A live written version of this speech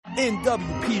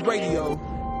NWP Radio.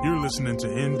 You're listening to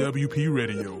NWP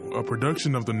Radio, a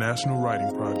production of the National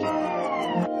Writing Project.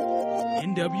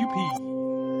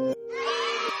 NWP.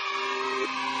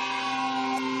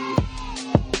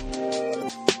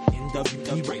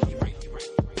 NWP Radio.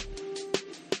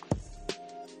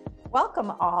 Welcome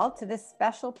all to this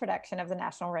special production of the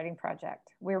National Writing Project.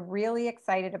 We're really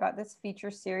excited about this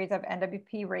feature series of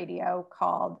NWP Radio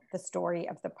called The Story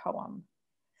of the Poem,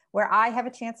 where I have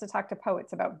a chance to talk to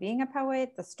poets about being a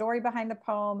poet, the story behind the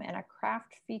poem, and a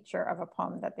craft feature of a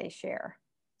poem that they share.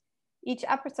 Each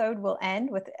episode will end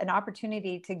with an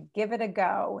opportunity to give it a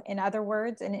go. In other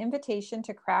words, an invitation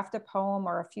to craft a poem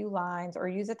or a few lines or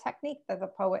use a technique that the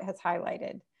poet has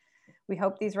highlighted. We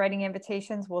hope these writing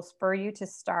invitations will spur you to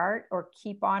start or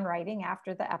keep on writing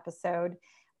after the episode,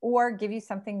 or give you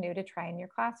something new to try in your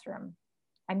classroom.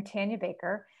 I'm Tanya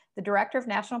Baker, the Director of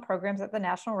National Programs at the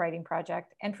National Writing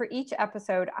Project, and for each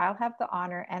episode, I'll have the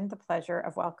honor and the pleasure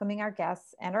of welcoming our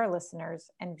guests and our listeners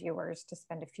and viewers to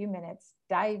spend a few minutes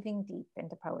diving deep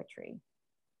into poetry.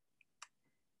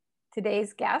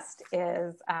 Today's guest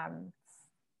is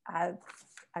a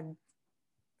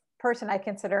person I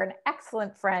consider an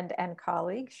excellent friend and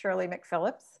colleague, Shirley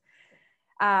McPhillips.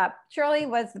 Shirley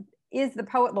is the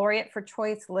Poet Laureate for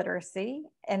Choice Literacy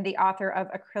and the author of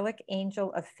Acrylic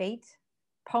Angel of Fate,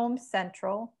 Poem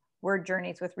Central, Word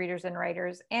Journeys with Readers and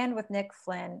Writers, and with Nick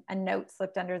Flynn, A Note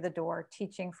Slipped Under the Door,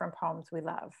 Teaching from Poems We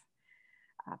Love.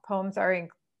 Her poems are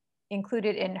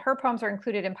included in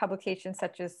publications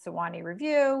such as Sewanee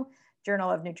Review,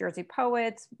 Journal of New Jersey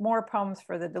Poets, More Poems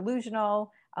for the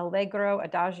Delusional, Allegro,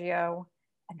 Adagio,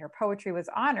 and her poetry was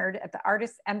honored at the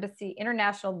Artists Embassy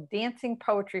International Dancing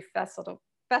Poetry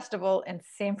Festival in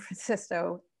San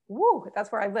Francisco. Woo,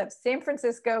 that's where I live, San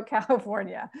Francisco,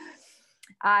 California.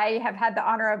 I have had the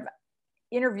honor of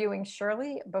interviewing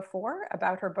Shirley before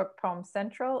about her book, Poem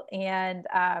Central, and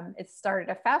it started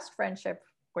a fast friendship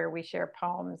where we share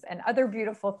poems and other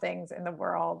beautiful things in the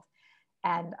world.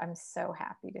 And I'm so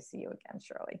happy to see you again,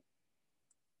 Shirley.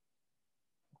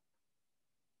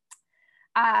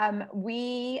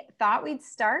 We thought we'd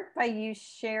start by you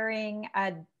sharing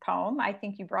a poem. I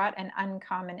think you brought An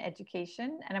Uncommon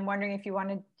Education, and I'm wondering if you want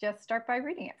to just start by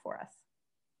reading it for us.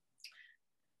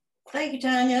 Thank you,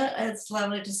 Tanya. It's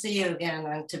lovely to see you again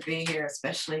and to be here,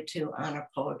 especially to honor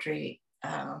poetry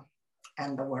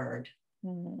and the word.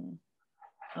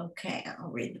 Okay,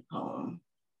 I'll read the poem.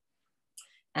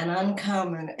 An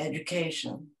Uncommon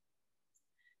Education.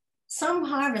 Some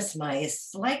harvest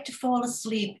mice like to fall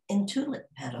asleep in tulip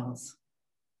petals.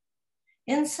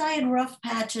 Inside rough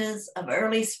patches of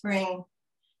early spring,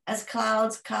 as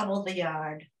clouds cobble the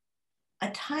yard, a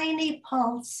tiny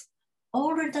pulse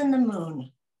older than the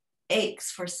moon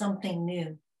aches for something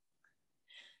new.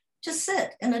 To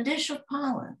sit in a dish of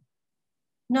pollen,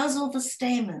 nuzzle the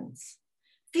stamens,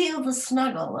 feel the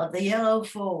snuggle of the yellow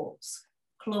folds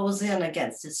close in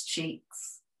against its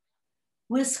cheeks.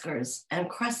 Whiskers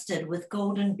encrusted with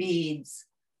golden beads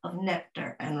of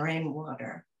nectar and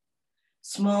rainwater,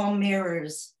 small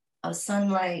mirrors of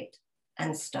sunlight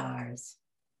and stars.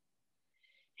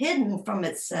 Hidden from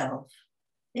itself,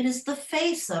 it is the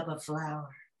face of a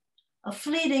flower, a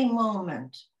fleeting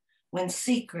moment when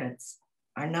secrets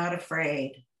are not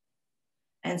afraid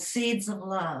and seeds of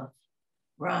love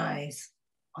rise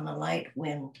on a light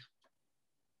wind.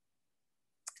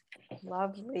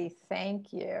 Lovely,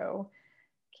 thank you.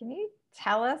 Can you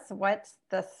tell us what's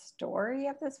the story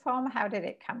of this poem? How did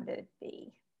it come to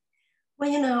be?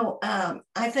 Well,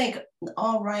 I think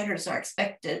all writers are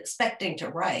expecting to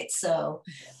write. So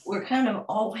we're kind of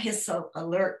always so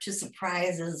alert to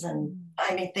surprises and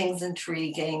finding things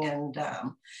intriguing and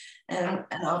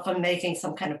often making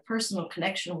some kind of personal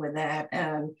connection with that.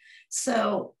 And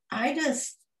so I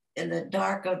just, in the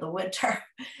dark of the winter,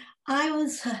 I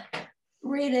was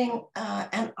reading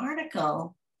an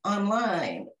article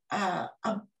online.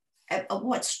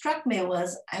 What struck me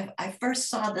was I first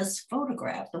saw this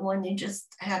photograph, the one you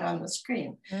just had on the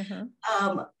screen,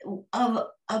 of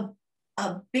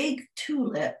a big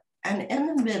tulip, and in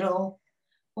the middle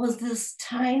was this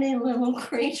tiny little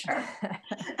creature.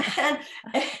 And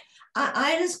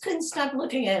I just couldn't stop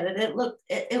looking at it.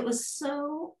 It was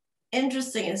so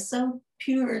interesting and so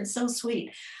pure and so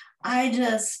sweet.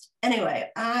 Anyway,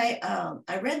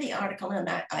 I read the article and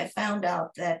I found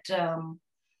out that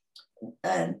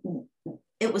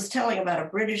it was telling about a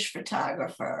British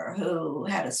photographer who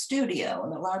had a studio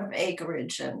and a lot of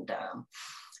acreage, and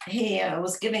he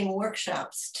was giving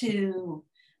workshops to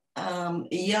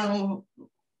young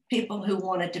people who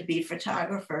wanted to be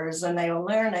photographers, and they were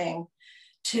learning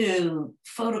to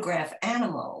photograph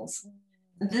animals.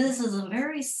 This is a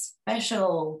very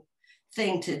special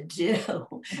thing to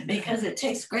do because it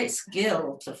takes great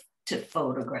skill to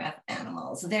photograph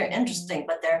animals. They're interesting,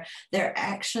 but their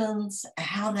actions,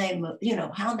 how they move,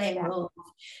 how they move,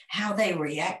 how they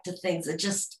react to things, it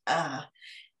just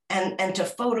and to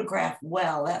photograph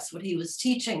well, that's what he was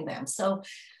teaching them. So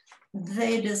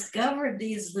they discovered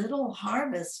these little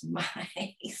harvest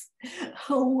mice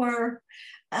who were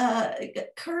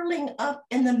curling up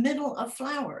in the middle of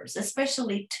flowers,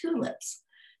 especially tulips.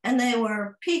 And they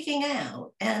were peeking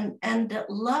out and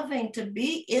loving to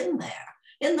be in there,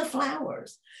 in the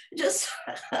flowers. Just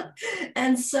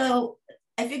and so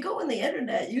if you go on the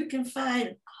internet, you can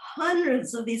find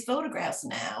hundreds of these photographs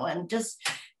now, and just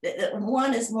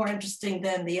one is more interesting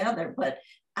than the other. But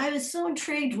I was so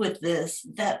intrigued with this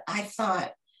that I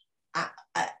thought,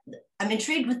 I'm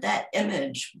intrigued with that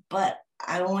image, but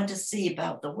I want to see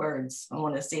about the words. I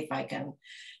want to see if I can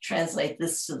translate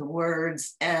this to the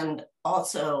words. And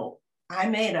also, I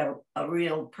made a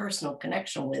real personal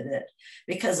connection with it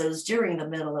because it was during the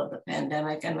middle of the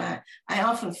pandemic. And I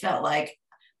often felt like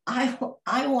I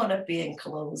want to be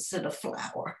enclosed in a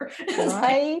flower.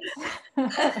 Right.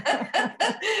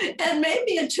 And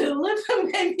maybe a tulip,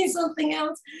 maybe something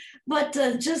else, but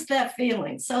just that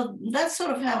feeling. So that's sort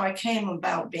of how I came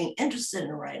about being interested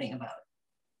in writing about it.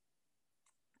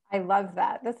 I love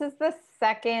that.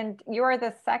 You are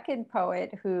the second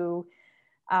poet who,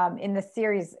 in this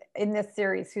series,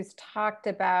 who's talked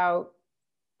about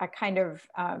a kind of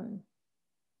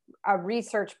a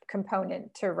research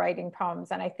component to writing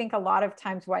poems. And I think a lot of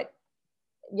times what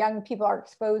young people are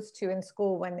exposed to in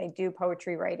school when they do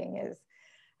poetry writing is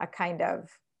a kind of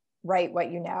write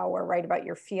what you know or write about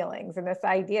your feelings. And this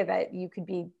idea that you could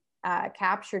be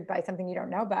captured by something you don't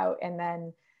know about and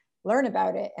then learn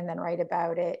about it and then write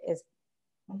about it is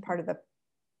part of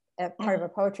a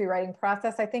poetry writing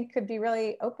process, I think could be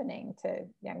really opening to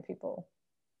young people.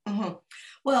 Mm-hmm.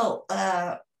 Well,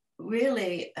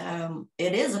 really,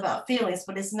 it is about feelings,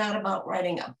 but it's not about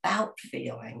writing about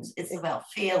feelings. It's about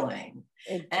feeling.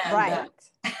 Right.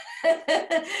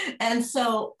 And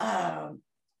so,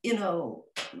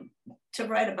 to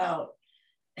write about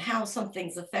how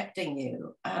something's affecting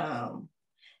you.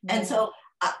 And so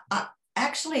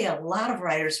actually, a lot of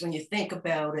writers, when you think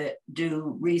about it,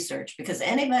 do research, because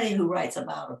anybody who writes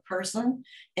about a person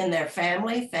in their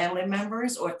family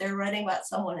members, or if they're writing about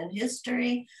someone in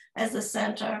history as the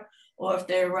center, or if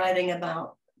they're writing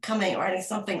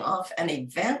something off an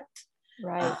event,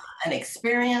 right, an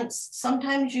experience,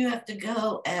 sometimes you have to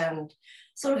go and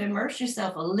sort of immerse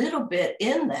yourself a little bit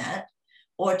in that,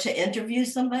 or to interview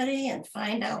somebody and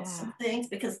find out some things,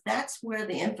 because that's where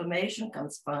the information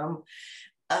comes from.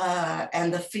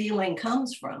 And the feeling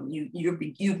comes from. You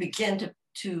begin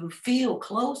to feel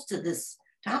close to this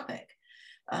topic.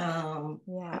 I'm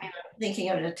thinking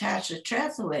of Natasha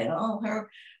Trethewey and all her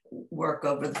work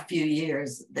over the few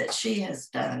years that she has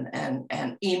done,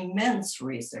 and immense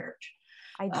research.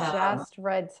 I just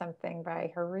read something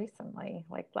by her recently,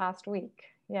 like last week.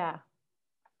 Yeah.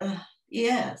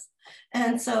 Yes.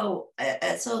 And so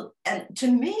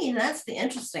to me, that's the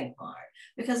interesting part,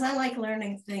 because I like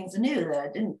learning things new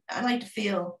I like to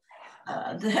feel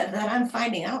that I'm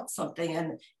finding out something,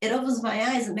 and it opens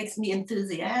my eyes and makes me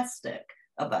enthusiastic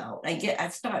about. I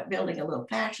start building a little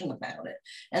passion about it,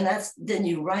 and then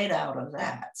you write out of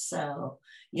that. So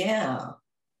yeah.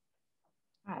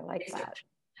 I like that.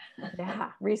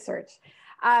 Yeah, research.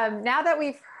 Now that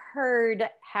we've heard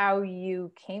how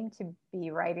you came to be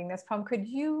writing this poem, could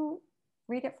you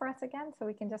read it for us again so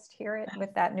we can just hear it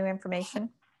with that new information?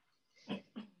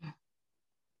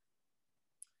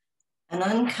 An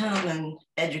uncommon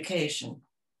education.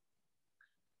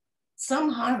 Some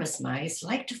harvest mice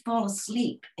like to fall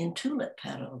asleep in tulip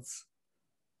petals.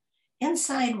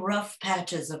 Inside rough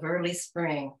patches of early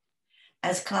spring,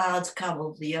 as clouds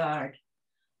cobble the yard,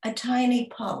 a tiny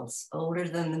pulse older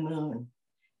than the moon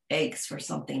aches for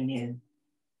something new.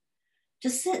 To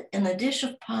sit in a dish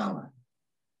of pollen,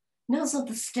 nuzzle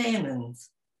the stamens,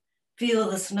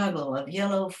 feel the snuggle of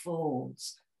yellow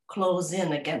folds close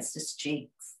in against its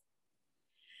cheeks.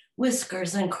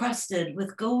 Whiskers encrusted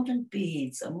with golden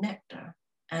beads of nectar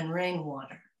and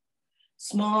rainwater,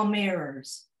 small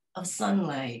mirrors of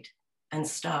sunlight and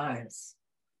stars.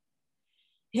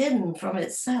 Hidden from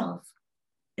itself,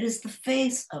 it is the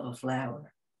face of a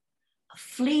flower, a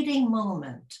fleeting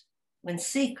moment when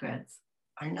secrets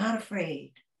are not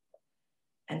afraid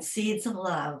and seeds of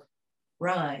love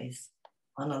rise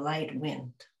on a light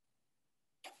wind.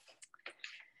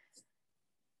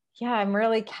 Yeah, I'm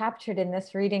really captured in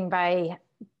this reading by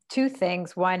two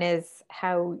things. One is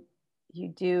how you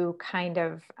do kind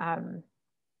of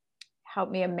help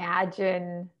me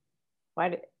imagine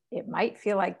what it might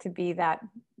feel like to be that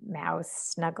mouse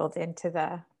snuggled into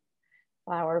the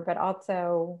flower, but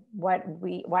also what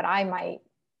I might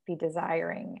be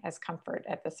desiring as comfort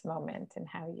at this moment, and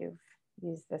how you've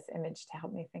used this image to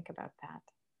help me think about that.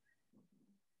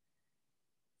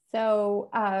 So,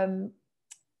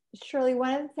 Shirley,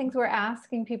 one of the things we're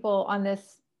asking people on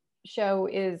this show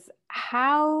is,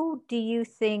 how do you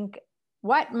think,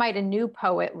 what might a new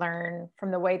poet learn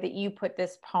from the way that you put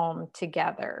this poem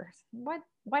together? What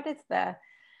is a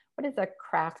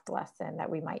craft lesson that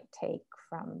we might take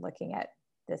from looking at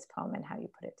this poem and how you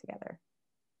put it together?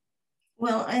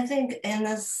 Well, I think in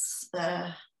this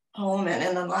poem and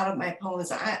in a lot of my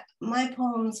poems, my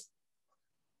poems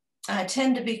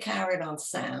tend to be carried on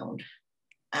sound.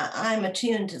 I'm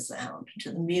attuned to sound,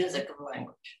 to the music of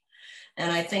language.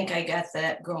 And I think I got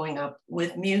that growing up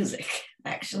with music,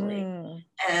 actually.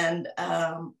 And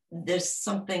there's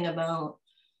something about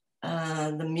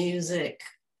the music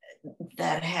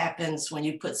that happens when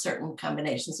you put certain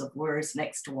combinations of words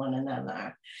next to one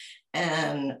another,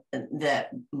 and that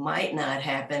might not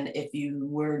happen if you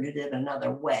worded it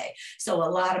another way. So a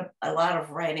lot of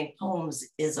writing poems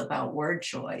is about word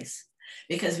choice,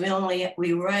 because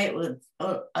we write with,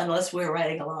 unless we're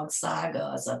writing a long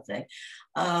saga or something,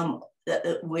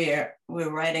 we're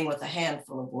writing with a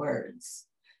handful of words.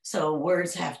 So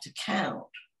words have to count.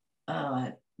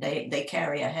 They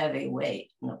carry a heavy weight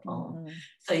in the poem.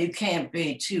 So you can't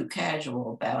be too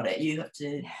casual about it. You have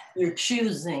to, you're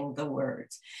choosing the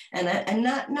words, and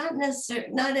not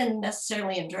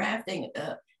necessarily in drafting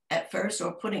at first,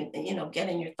 or putting,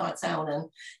 getting your thoughts out, and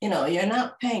you're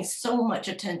not paying so much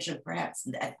attention perhaps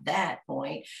at that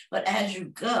point, but as you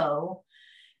go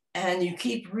and you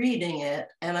keep reading it,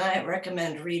 and I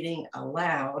recommend reading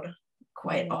aloud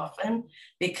quite often,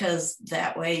 because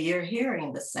that way you're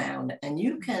hearing the sound, and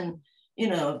you can,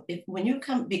 when you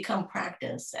become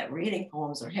practiced at reading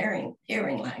poems or hearing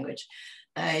language,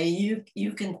 you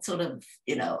can sort of,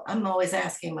 I'm always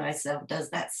asking myself, does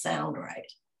that sound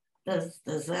right?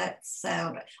 Does that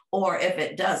sound right? Or if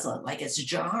it doesn't, like it's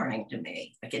jarring to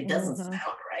me, like it doesn't sound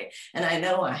right, and I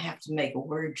know I have to make a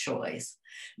word choice,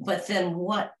 but then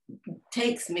what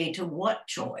takes me to what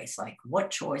choice? Like, what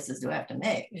choices do I have to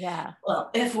make? Yeah. Well,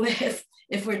 if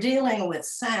we're dealing with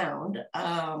sound,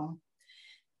 I'm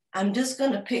just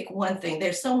going to pick one thing.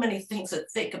 There's so many things to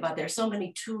think about. There's so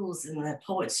many tools in the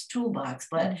poet's toolbox,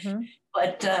 but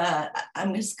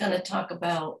I'm just going to talk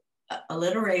about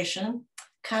alliteration,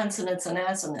 consonants, and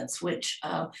assonance, which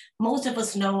most of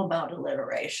us know about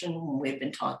alliteration. We've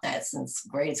been taught that since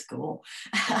grade school.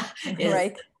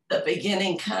 Right. The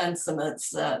beginning consonants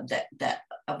that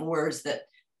of words that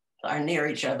are near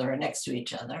each other or next to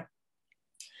each other.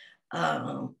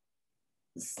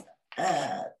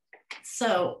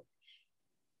 So,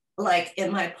 like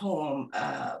in my poem,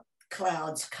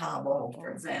 Clouds Cobble, for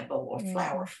example, or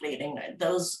Flower Fleeting,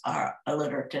 those are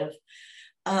alliterative.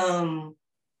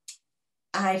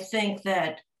 I think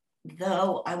that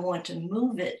though I want to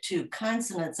move it to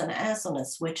consonants and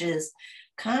assonance, which is,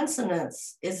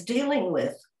 consonants is dealing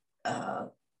with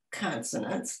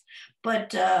consonants,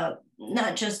 but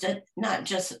not just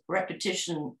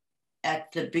repetition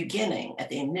at the beginning, at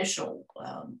the initial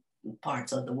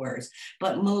parts of the words,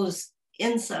 but moves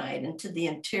inside into the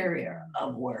interior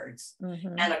of words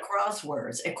and across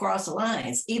words, across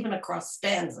lines, even across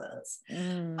stanzas.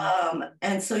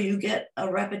 And so you get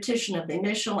a repetition of the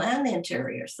initial and the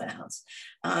interior sounds.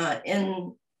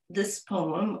 In this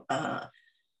poem,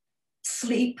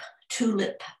 Sleep,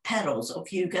 Tulip, Petals,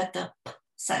 okay, you get the p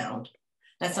sound.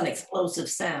 That's an explosive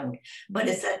sound, but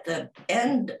it's at the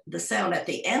end, the sound at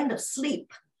the end of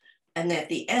sleep and at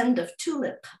the end of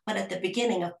tulip, but at the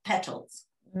beginning of petals.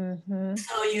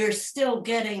 So you're still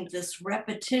getting this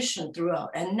repetition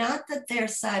throughout, and not that they're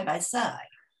side by side,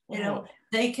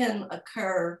 they can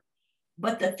occur,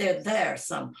 but that they're there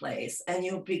someplace, and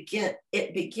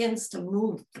it begins to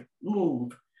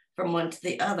move from one to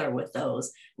the other with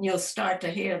those, and you'll start to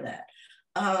hear that.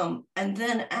 And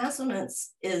then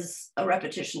assonance is a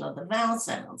repetition of the vowel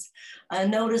sounds.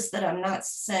 Notice that I'm not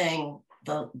saying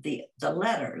the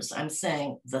letters, I'm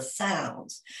saying the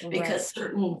sounds, because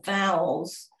certain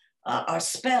vowels are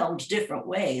spelled different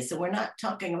ways. So we're not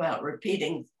talking about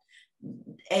repeating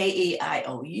A, E, I,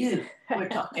 O, U. We're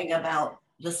talking about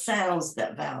the sounds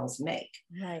that vowels make.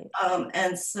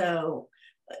 And so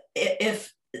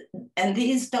and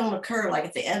these don't occur like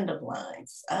at the end of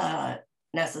lines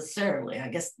necessarily. I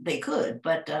guess they could,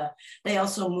 but they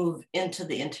also move into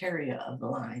the interior of the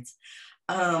lines.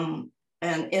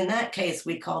 And in that case,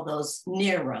 we call those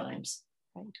near rhymes.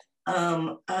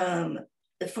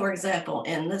 For example,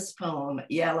 in this poem,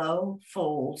 yellow,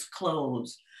 folds,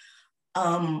 clothes,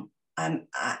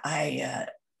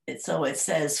 So it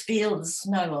says, feel the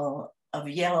snuggle of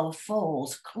yellow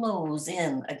folds close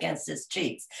in against his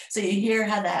cheeks. So you hear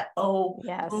how that O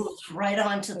moves right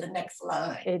on to the next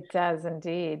line. It does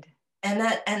indeed. And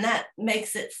that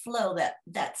makes it flow.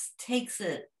 That takes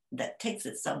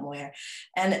it somewhere.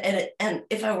 And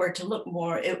if I were to look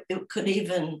more, it could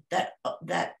even, that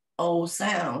O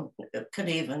sound, it could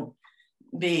even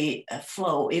be a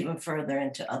flow even further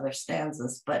into other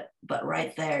stanzas, but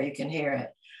right there you can hear it.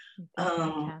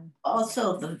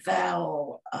 Also the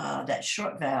vowel, that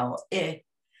short vowel,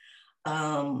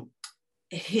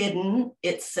 hidden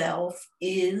itself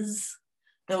is,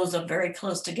 those are very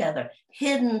close together.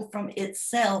 Hidden from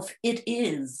itself, it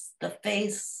is the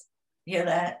face. Hear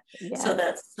that? Yes.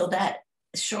 So that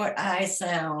short I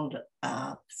sound,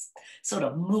 sort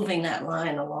of moving that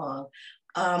line along.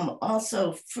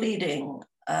 Also fleeting,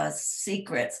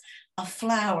 secrets, a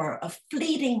flower, a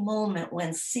fleeting moment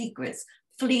when secrets,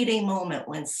 fleeting moment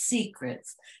when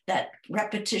secrets, that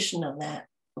repetition of that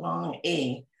long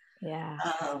E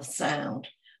sound.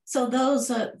 So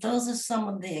those are some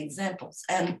of the examples.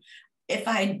 And if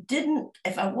I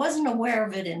wasn't aware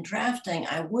of it in drafting,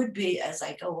 I would be as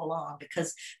I go along,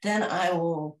 because then I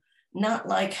will not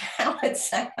like how it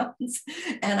sounds,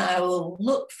 and I will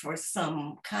look for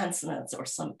some consonants or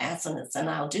some assonants, and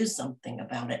I'll do something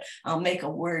about it. I'll make a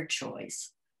word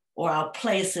choice, or I'll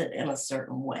place it in a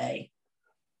certain way.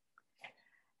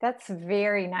 That's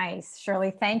very nice,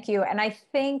 Shirley. Thank you. And I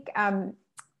think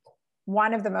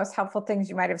one of the most helpful things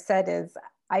you might have said is,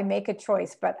 I make a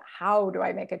choice, but how do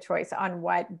I make a choice? On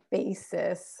what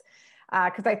basis?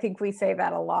 Because I think we say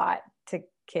that a lot to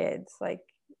kids, like,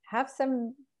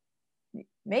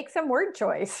 make some word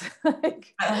choice.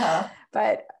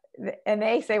 But, and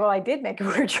they say, well, I did make a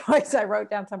word choice. I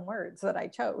wrote down some words that I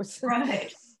chose.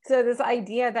 Right. So this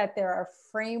idea that there are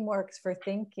frameworks for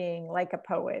thinking like a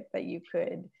poet that you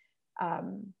could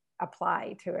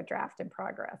apply to a draft in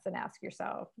progress and ask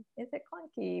yourself, is it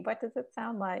clunky? What does it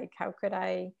sound like?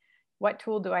 What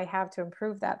tool do I have to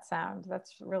improve that sound?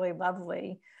 That's really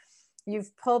lovely.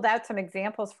 You've pulled out some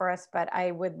examples for us, but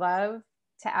I would love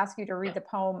to ask you to read the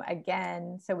poem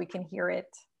again so we can hear it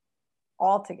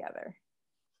all together.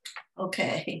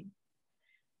 Okay.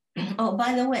 Oh,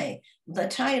 by the way, the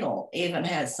title even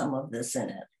has some of this in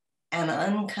it. An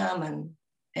Uncommon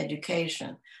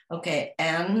Education. Okay,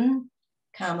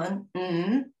 uncommon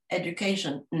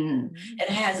education. It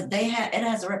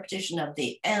has a repetition of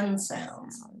the N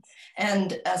sounds.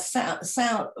 And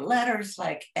sound letters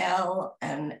like L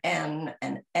and N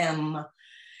and M.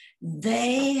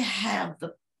 They have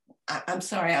the. I'm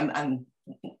sorry, I'm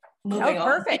moving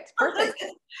on. Perfect.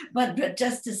 But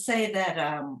just to say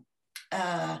that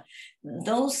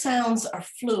those sounds are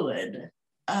fluid.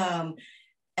 An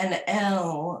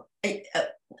L.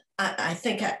 I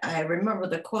think I remember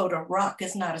the quote, "A rock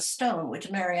is not a stone," which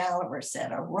Mary Oliver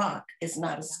said, "A rock is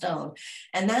not a stone."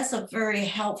 And that's a very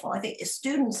helpful, I think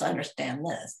students understand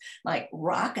this, like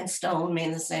rock and stone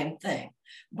mean the same thing,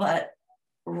 but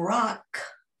rock,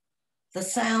 the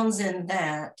sounds in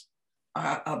that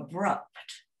are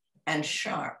abrupt and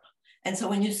sharp. And so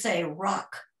when you say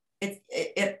rock,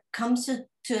 it comes to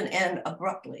an end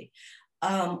abruptly.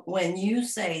 When you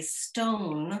say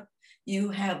stone,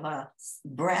 you have a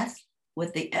breath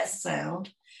with the S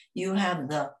sound. You have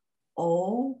the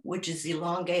O, which is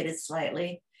elongated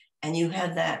slightly, and you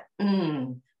have that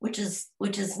which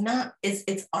is not,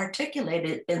 it's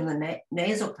articulated in the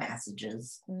nasal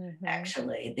passages.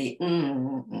 Actually, the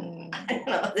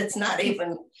it's not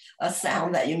even a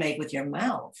sound that you make with your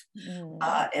mouth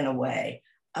in a way.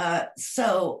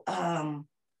 So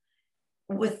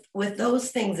with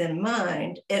those things in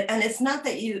mind, and it's not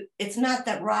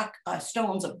that rock,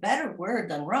 stone's a better word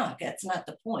than rock. That's not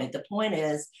the point. The point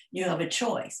is you have a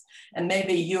choice. And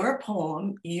maybe your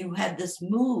poem, you had this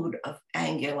mood of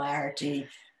angularity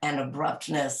and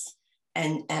abruptness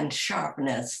and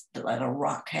sharpness that a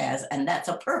rock has. And that's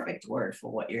a perfect word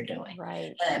for what you're doing.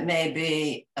 Right. And it may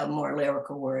be a more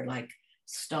lyrical word like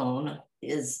stone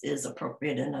is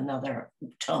appropriate in another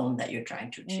tone that you're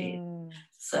trying to achieve.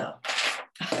 So,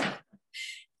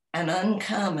 an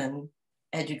uncommon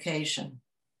education.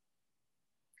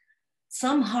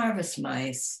 Some harvest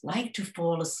mice like to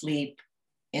fall asleep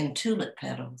in tulip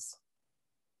petals.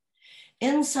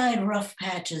 Inside rough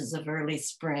patches of early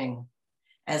spring,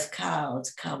 as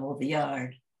cows cobble the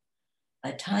yard,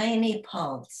 a tiny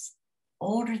pulse,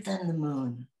 older than the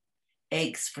moon,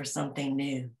 aches for something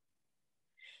new.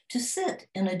 To sit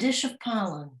in a dish of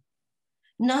pollen,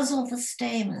 nuzzle the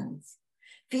stamens,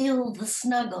 feel the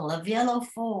snuggle of yellow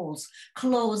folds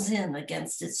close in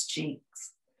against its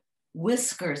cheeks.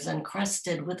 whiskers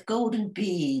encrusted with golden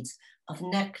beads of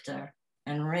nectar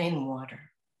and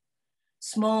rainwater,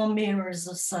 small mirrors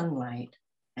of sunlight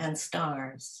and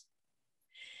stars.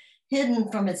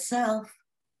 Hidden from itself,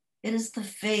 it is the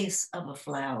face of a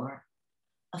flower,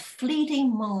 a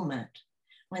fleeting moment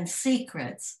when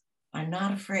secrets are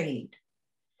not afraid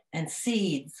and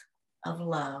seeds of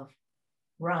love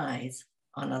rise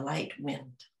on a light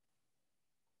wind.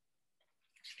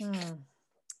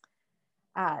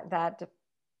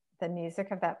 The music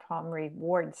of that poem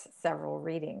rewards several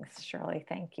readings. Shirley,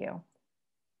 thank you.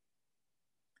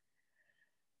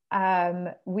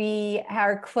 We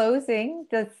are closing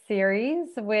the series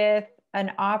with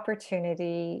an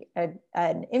opportunity,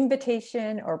 an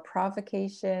invitation or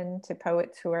provocation to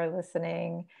poets who are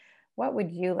listening. What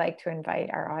would you like to invite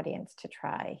our audience to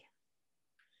try?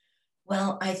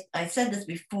 Well, I said this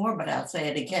before, but I'll say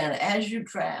it again. As you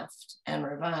draft and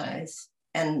revise,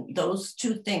 and those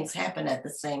two things happen at the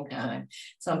same time.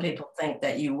 Some people think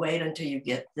that you wait until you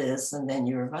get this and then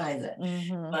you revise it.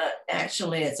 Mm-hmm. But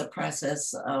actually, it's a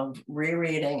process of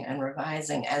rereading and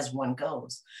revising as one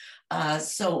goes.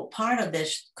 So part of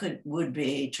this would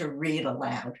be to read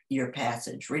aloud your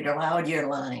passage, read aloud your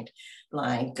line,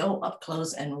 go up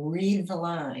close and read the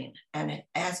line and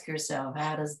ask yourself,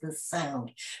 how does this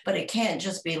sound? But it can't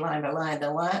just be line by line.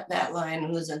 That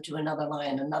line moves into another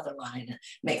line,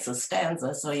 makes a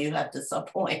stanza. So you have to, at some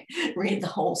point, read the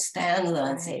whole stanza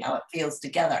and see how it feels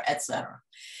together, etc.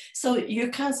 So you're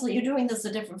doing this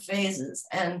at different phases.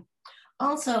 And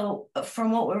also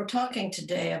from what we were talking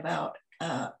today about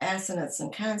assonance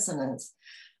and consonants,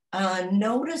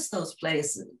 notice those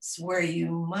places where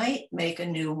you might make a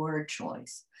new word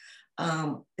choice.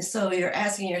 So you're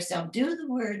asking yourself, do the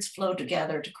words flow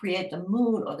together to create the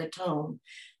mood or the tone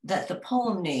that the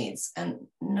poem needs? And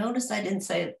notice I didn't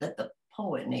say that the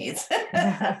poet needs,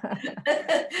 but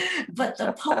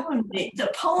the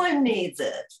poem needs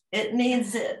it. It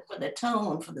needs it for the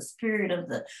tone, for the spirit of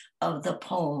the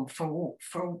poem, for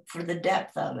the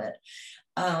depth of it.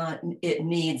 It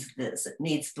needs this. It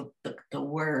needs the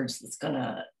words that's going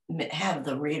to have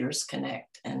the readers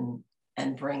connect and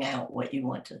bring out what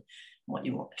you're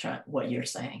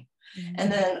saying. Mm-hmm.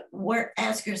 And then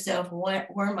ask yourself,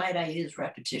 where might I use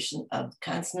repetition of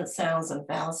consonant sounds and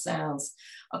vowel sounds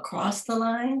across the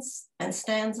lines and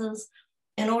stanzas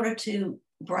in order to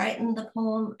brighten the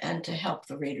poem and to help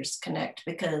the readers connect?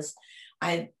 Because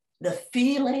the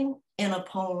feeling in a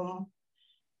poem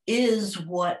is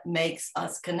what makes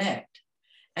us connect.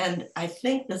 And I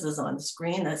think this is on the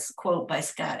screen. That's a quote by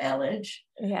Scott Elledge.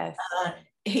 Yes.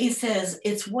 He says,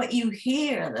 it's what you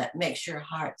hear that makes your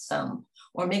heart thump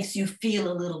or makes you feel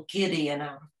a little giddy and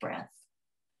out of breath.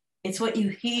 It's what you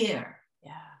hear.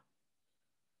 Yeah.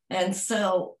 And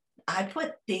so I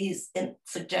put these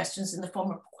suggestions in the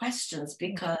form of questions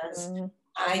because mm-hmm.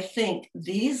 I think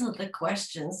these are the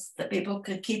questions that people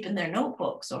could keep in their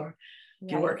notebooks or if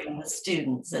you're working with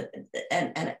students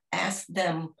and ask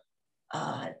them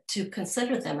to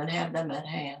consider them and have them at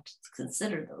hand to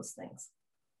consider those things.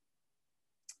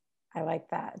 I like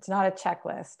that. It's not a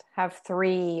checklist. Have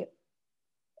 3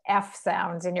 F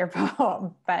sounds in your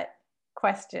poem, but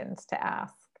questions to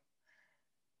ask.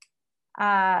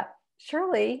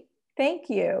 Shirley, thank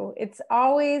you. It's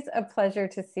always a pleasure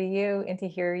to see you and to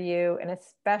hear you, and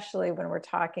especially when we're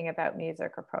talking about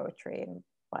music or poetry and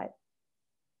what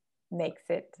makes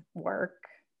it work.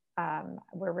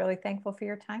 We're really thankful for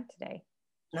your time today.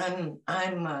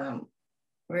 I'm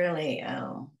really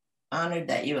honored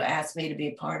that you asked me to be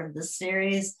a part of this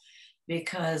series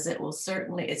because it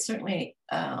certainly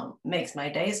makes my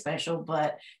day special,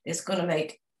 but it's going to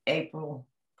make April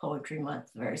Poetry Month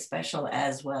very special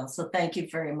as well. So thank you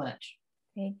very much.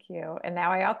 Thank you. And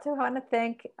now I also want to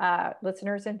thank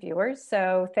listeners and viewers.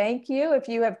 So thank you if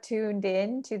you have tuned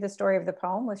in to the Story of the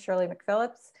Poem with Shirley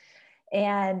McPhillips.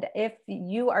 And if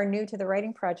you are new to the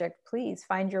Writing Project, please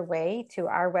find your way to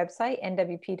our website,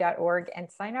 nwp.org, and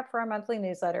sign up for our monthly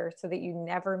newsletter so that you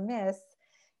never miss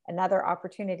another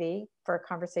opportunity for a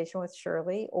conversation with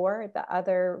Shirley or the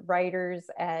other writers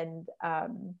and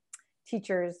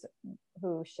teachers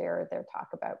who share their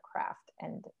talk about craft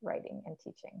and writing and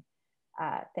teaching.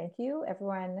 Thank you,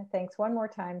 everyone. Thanks one more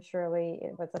time, Shirley.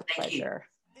 It was a pleasure.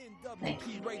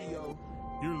 NWP Radio.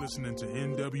 You're listening to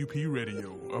NWP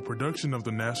Radio, a production of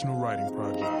the National Writing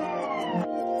Project.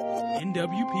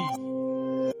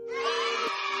 NWP.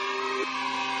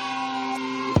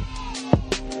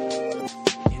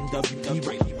 NWP